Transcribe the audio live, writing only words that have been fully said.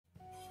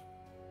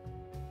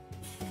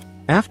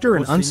After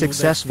an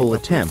unsuccessful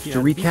attempt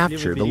to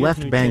recapture the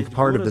left bank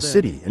part of the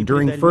city and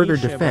during further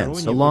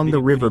defense along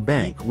the river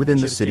bank within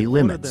the city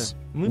limits,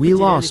 we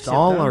lost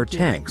all our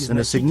tanks and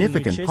a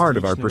significant part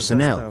of our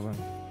personnel.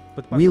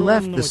 We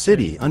left the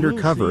city under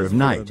cover of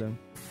night.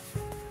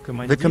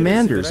 The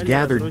commanders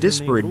gathered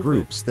disparate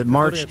groups that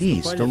marched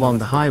east along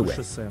the highway.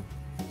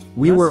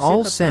 We were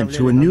all sent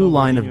to a new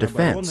line of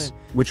defense,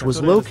 which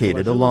was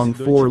located along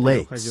 4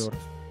 lakes.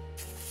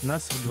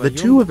 The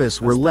 2 of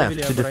us were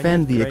left to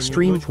defend the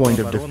extreme point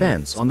of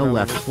defense on the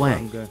left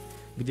flank,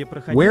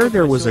 where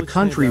there was a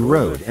country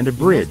road and a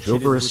bridge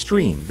over a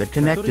stream that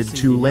connected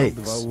 2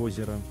 lakes.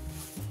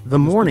 The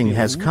morning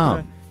has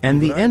come,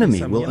 and the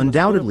enemy will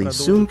undoubtedly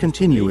soon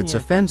continue its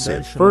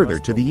offensive further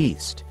to the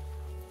east.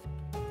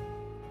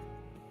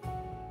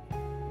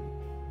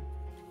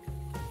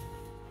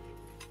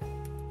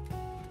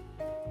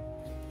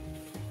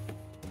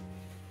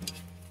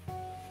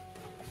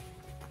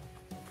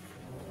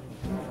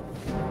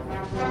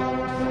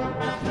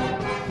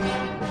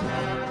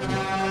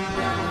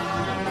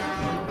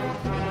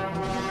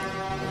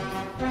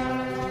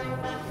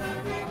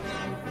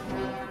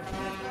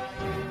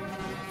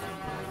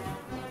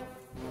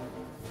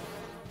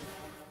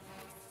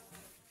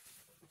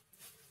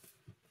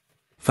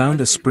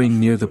 Found a spring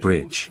near the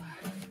bridge.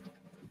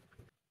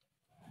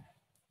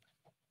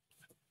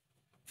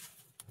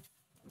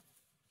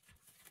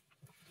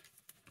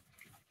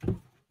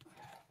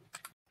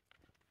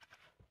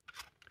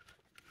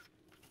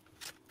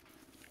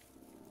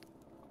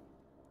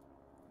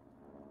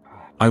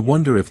 I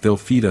wonder if they'll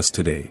feed us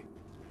today.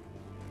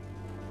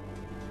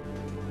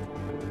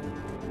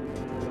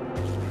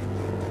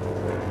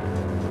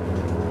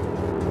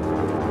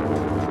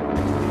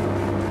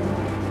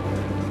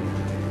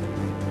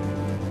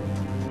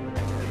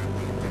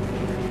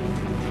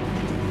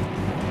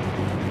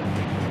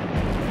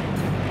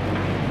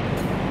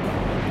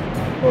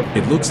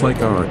 It looks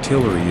like our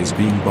artillery is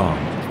being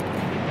bombed.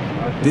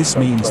 This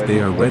means they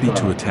are ready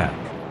to attack.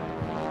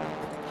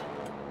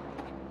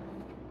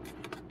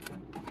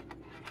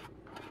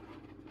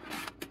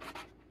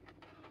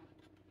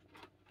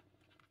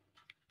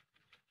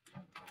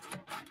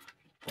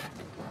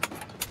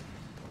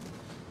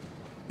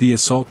 The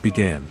assault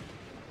began.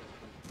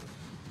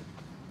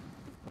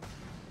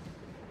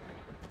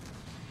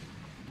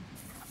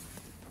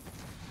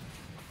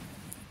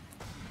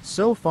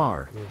 So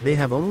far, they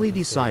have only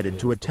decided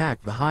to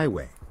attack the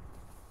highway.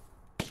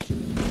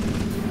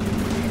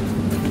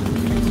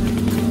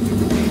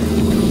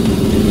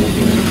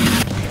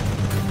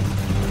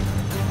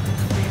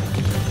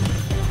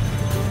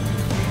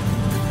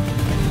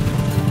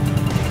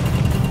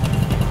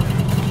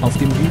 Auf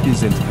dem Hügel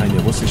sind keine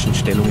russischen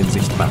Stellungen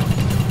sichtbar.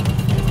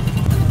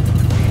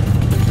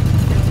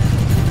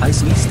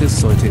 Als nächstes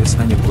sollte es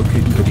eine Brücke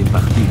über den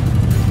Bach geben.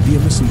 Wir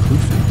müssen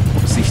prüfen,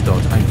 ob sich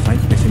dort ein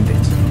Feind befindet.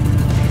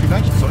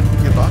 Vielleicht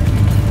sollten wir warten,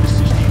 bis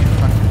sich die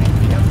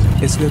Infanterie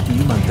nähert. Es wird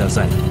niemand da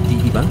sein.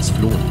 Die Iwans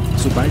flohen,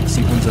 sobald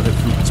sie unsere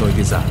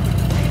Flugzeuge sahen.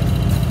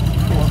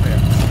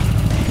 Vorwärts.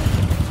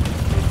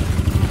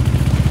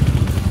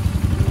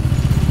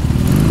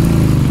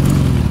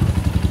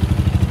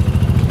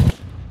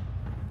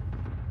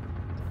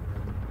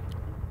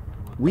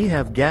 We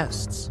have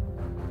guests.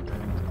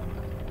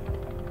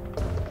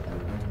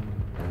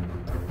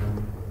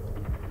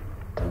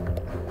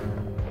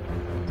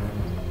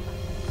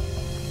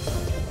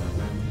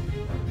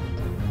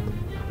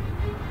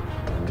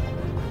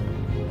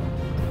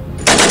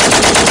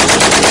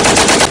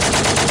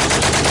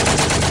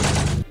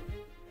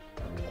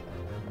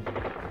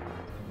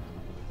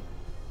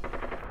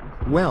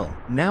 Well,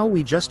 now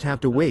we just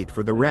have to wait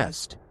for the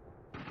rest.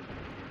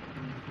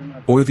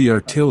 Or the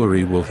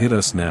artillery will hit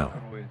us now.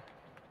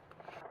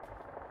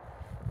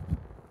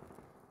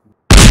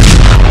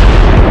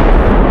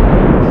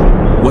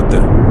 What the?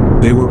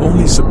 They were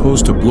only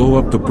supposed to blow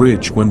up the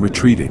bridge when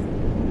retreating.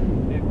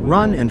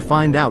 Run and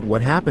find out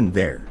what happened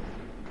there.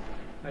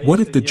 What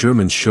if the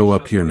Germans show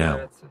up here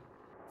now?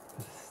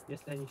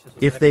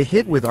 If they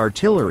hit with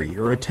artillery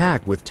or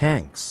attack with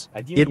tanks,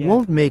 it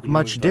won't make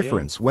much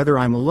difference whether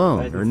I'm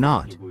alone or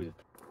not.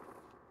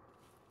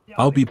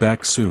 I'll be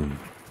back soon.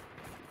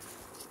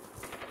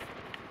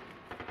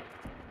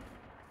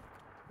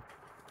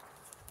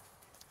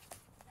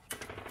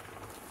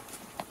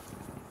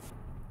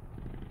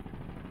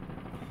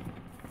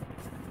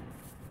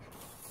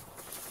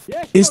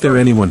 Is there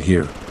anyone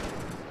here?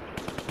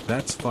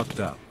 That's fucked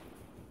up.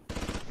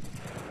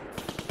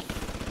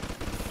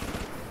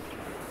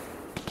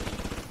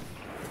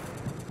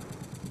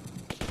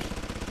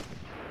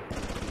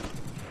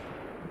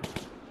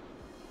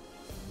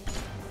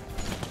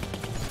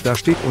 Da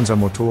steht unser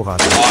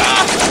Motorrad.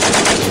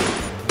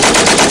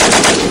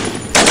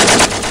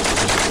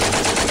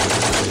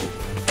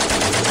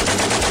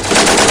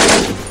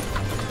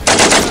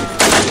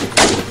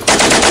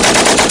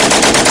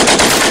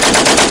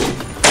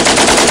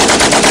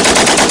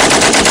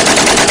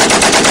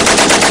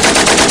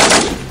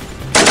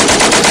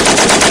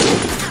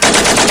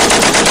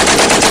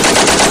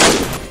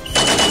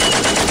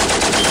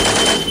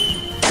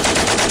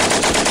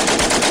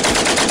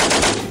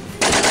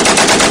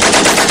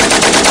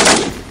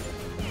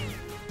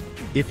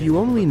 If you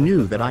only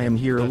knew that I am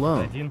here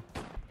alone.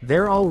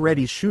 They're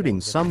already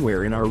shooting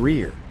somewhere in our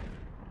rear.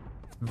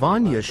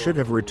 Vanya should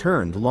have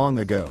returned long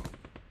ago.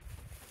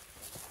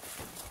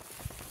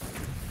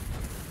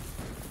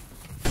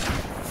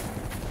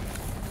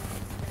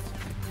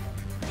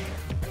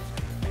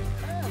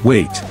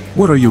 Wait,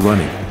 what are you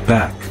running?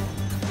 Back.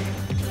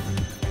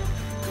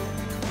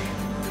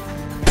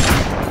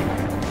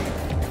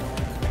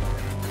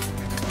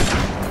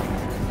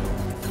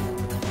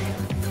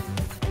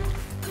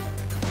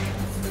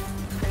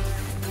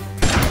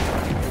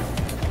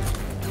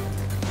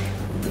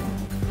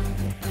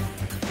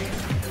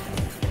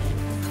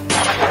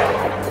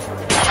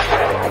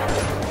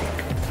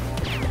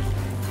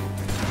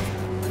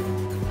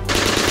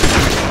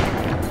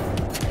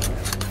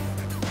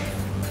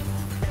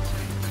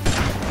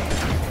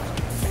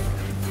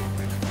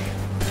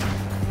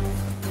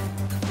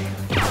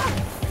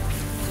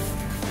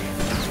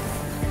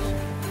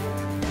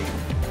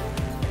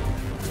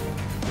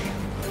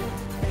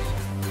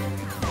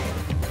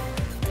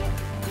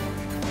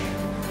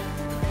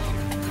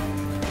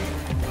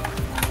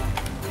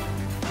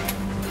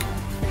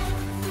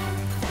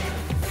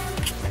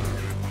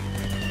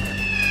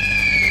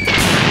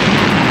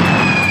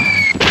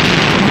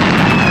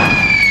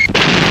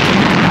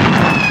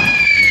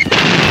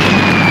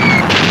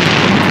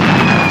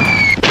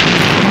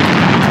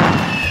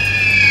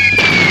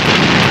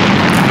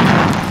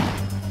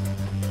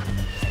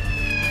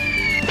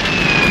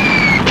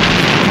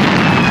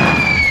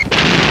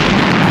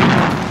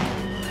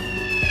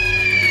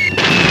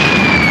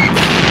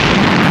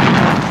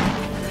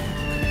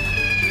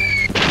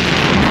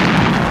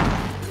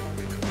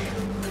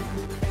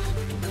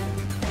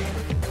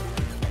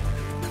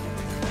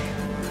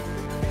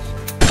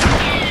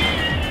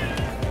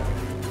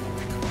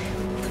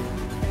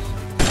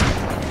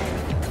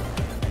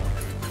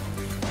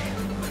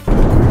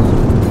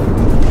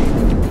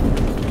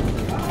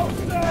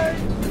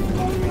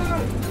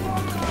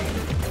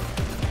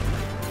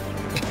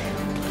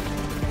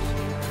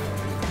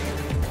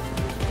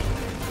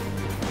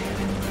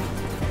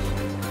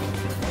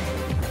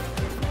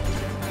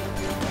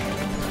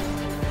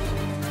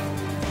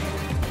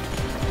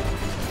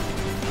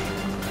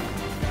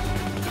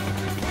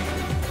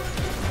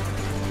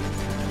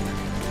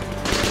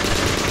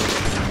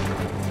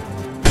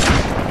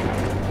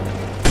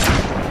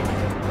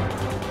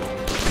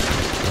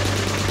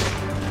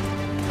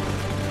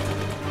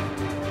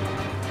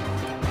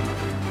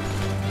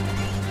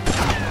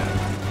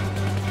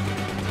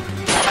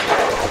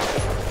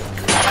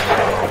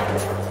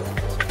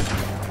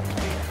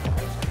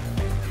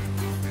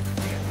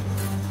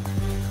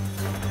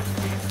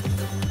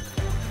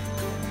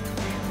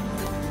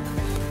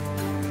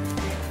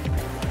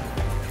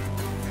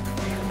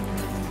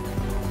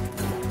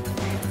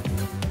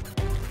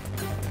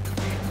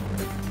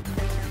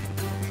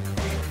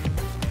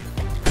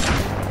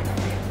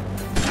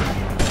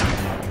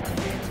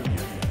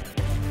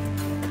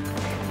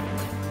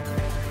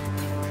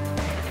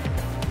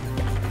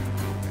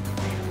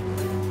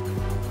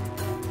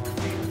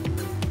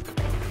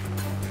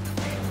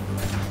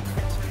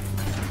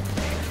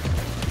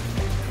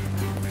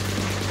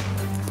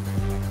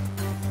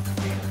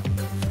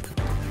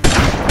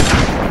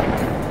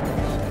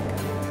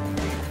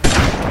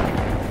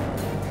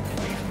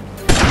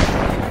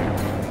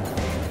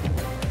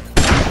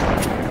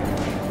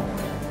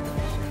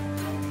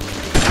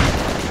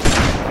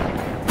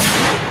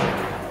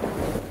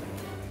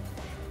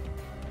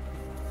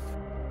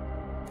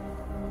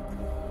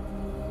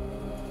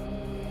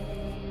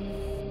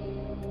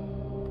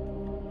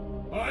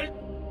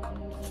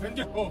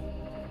 Pendejo!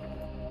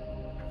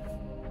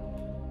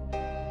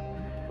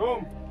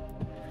 Komm!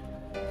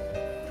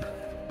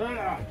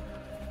 Da!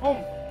 Komm!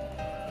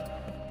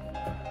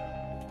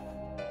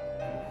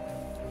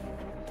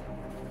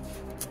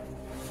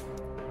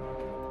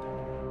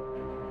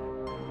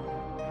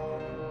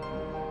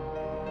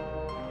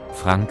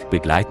 Frank,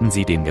 begleiten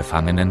Sie den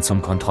Gefangenen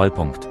zum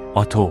Kontrollpunkt.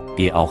 Otto,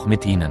 geh auch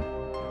mit ihnen.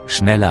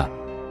 Schneller!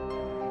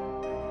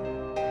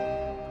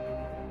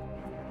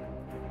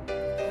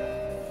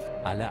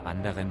 Alle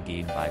anderen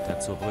gehen weiter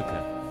zur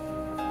Brücke.